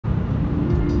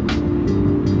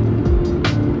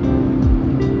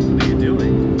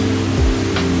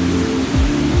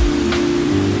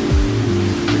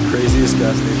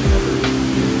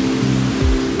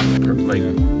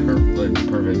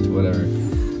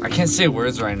I can't say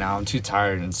words right now. I'm too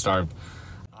tired and starved.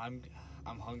 I'm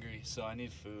hungry, so I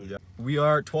need food. Yeah. We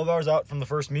are 12 hours out from the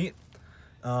first meet.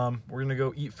 We're gonna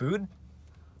go eat food.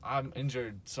 I'm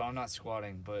injured, so I'm not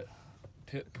squatting, but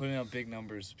putting up big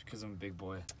numbers because I'm a big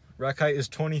boy. Rack height is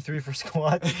 23 for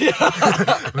squat.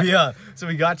 Yeah. So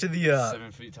we got to the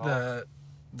 7 feet tall.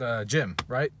 the gym,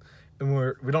 right? And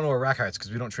we don't know what rack height is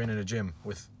because we don't train in a gym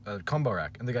with a combo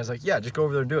rack. And the guy's like, yeah, just go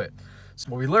over there and do it. So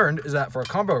what we learned is that for a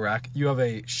combo rack, you have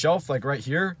a shelf like right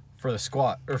here for the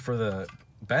squat or for the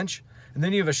bench, and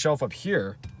then you have a shelf up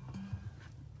here,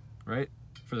 right,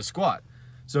 for the squat.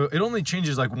 So it only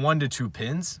changes like 1 to 2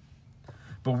 pins,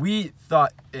 but we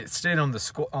thought it stayed on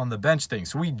the bench thing.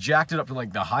 So we jacked it up to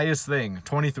like the highest thing,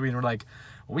 23, and we're like,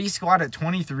 we squat at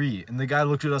 23, and the guy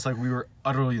looked at us like we were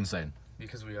utterly insane.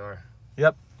 Because we are.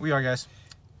 Yep, we are, guys.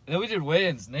 And then we did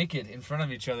weigh-ins naked in front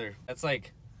of each other. That's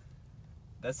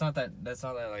not that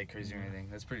like crazy or anything.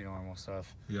 That's pretty normal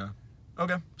stuff. Yeah.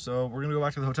 Okay, so we're gonna go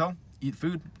back to the hotel, eat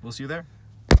food. We'll see you there.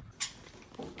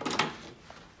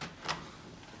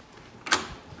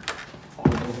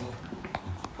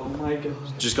 Oh my god.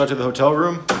 Just got to the hotel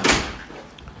room.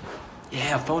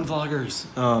 Yeah, phone vloggers.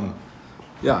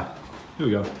 Yeah, here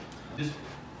we go. Just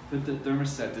put the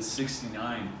thermostat to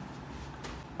 69.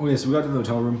 Okay, so we got to the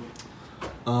hotel room.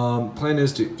 Plan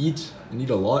is to eat and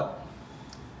eat a lot.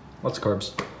 Lots of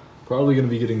carbs. Probably gonna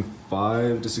be getting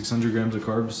 500 to 600 grams of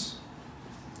carbs.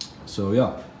 So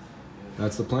yeah,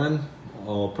 that's the plan.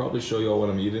 I'll probably show you all what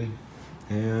I'm eating.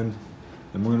 And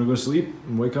then we're gonna go to sleep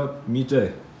and wake up, meet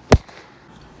day.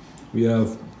 We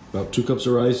have about 2 cups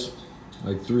of rice,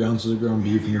 like 3 ounces of ground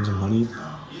beef and then some honey.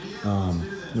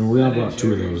 And we're gonna have about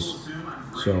 2 of those.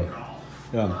 So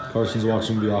yeah, Carson's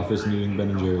watching The Office and eating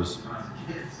Ben & Jerry's.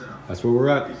 That's where we're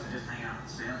at.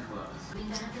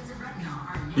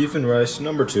 Beef and rice,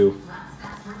 number 2.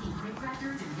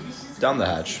 Down the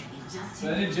hatch.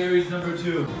 Ben & Jerry's number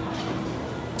 2.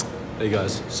 Hey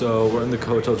guys, so we're in the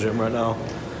hotel gym right now.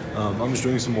 I'm just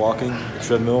doing some walking,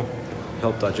 treadmill,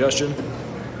 help digestion.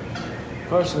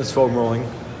 Carson is foam rolling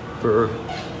for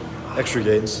extra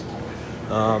gains.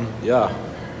 Yeah,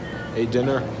 ate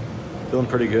dinner, feeling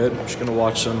pretty good. Just gonna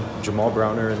watch some Jamal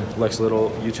Browner and Lex Little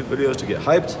YouTube videos to get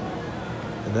hyped,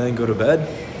 and then go to bed.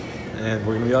 And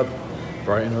we're gonna be up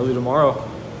bright and early tomorrow.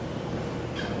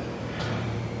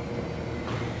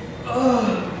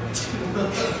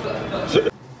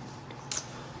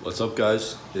 What's up,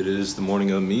 guys? It is the morning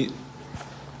of meet.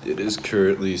 It is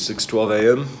currently 6:12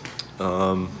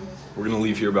 a.m. We're gonna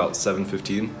leave here about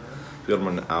 7:15. We got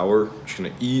them an hour. Just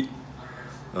gonna eat.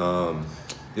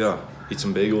 Yeah, eat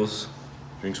some bagels,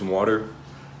 drink some water,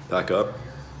 pack up.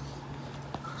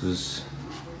 This is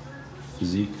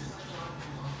physique.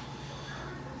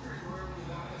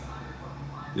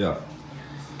 Yeah.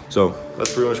 So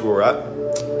that's pretty much where we're at.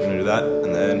 We're gonna do that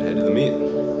and then head to the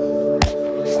meet.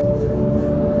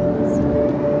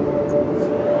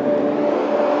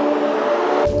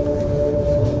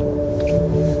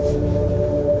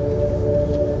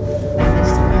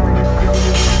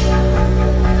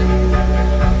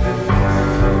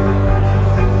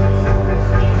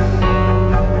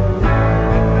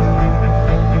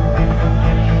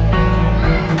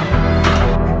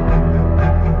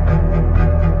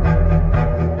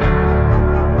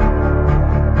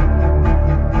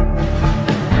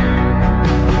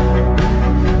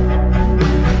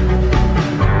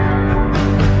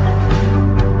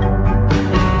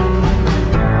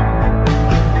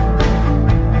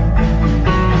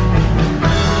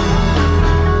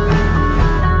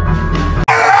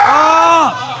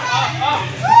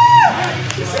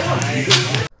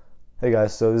 Hey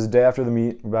guys, so this is the day after the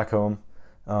meet. We're back home.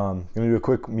 Gonna do a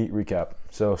quick meet recap.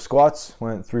 So squats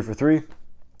went 3 for 3.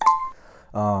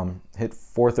 Hit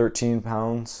 413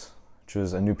 pounds, which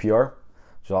was a new PR,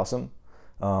 which is awesome.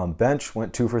 Bench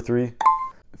went 2 for 3.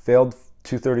 Failed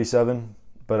 237,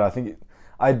 but I think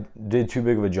I did too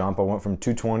big of a jump. I went from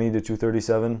 220 to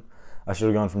 237. I should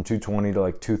have gone from 220 to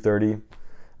like 230.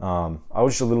 I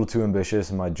was just a little too ambitious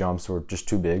and my jumps were just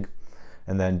too big.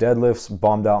 And then deadlifts,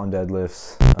 bombed out on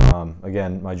deadlifts.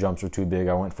 Again, my jumps were too big.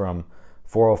 I went from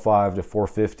 405 to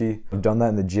 450. I've done that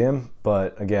in the gym,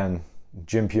 but again,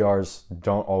 gym PRs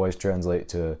don't always translate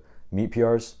to meet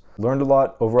PRs. Learned a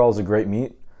lot. Overall, it was a great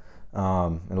meet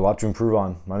and a lot to improve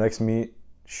on. My next meet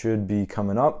should be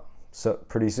coming up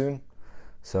pretty soon.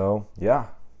 So yeah,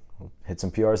 hit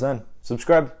some PRs then.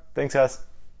 Subscribe. Thanks, guys.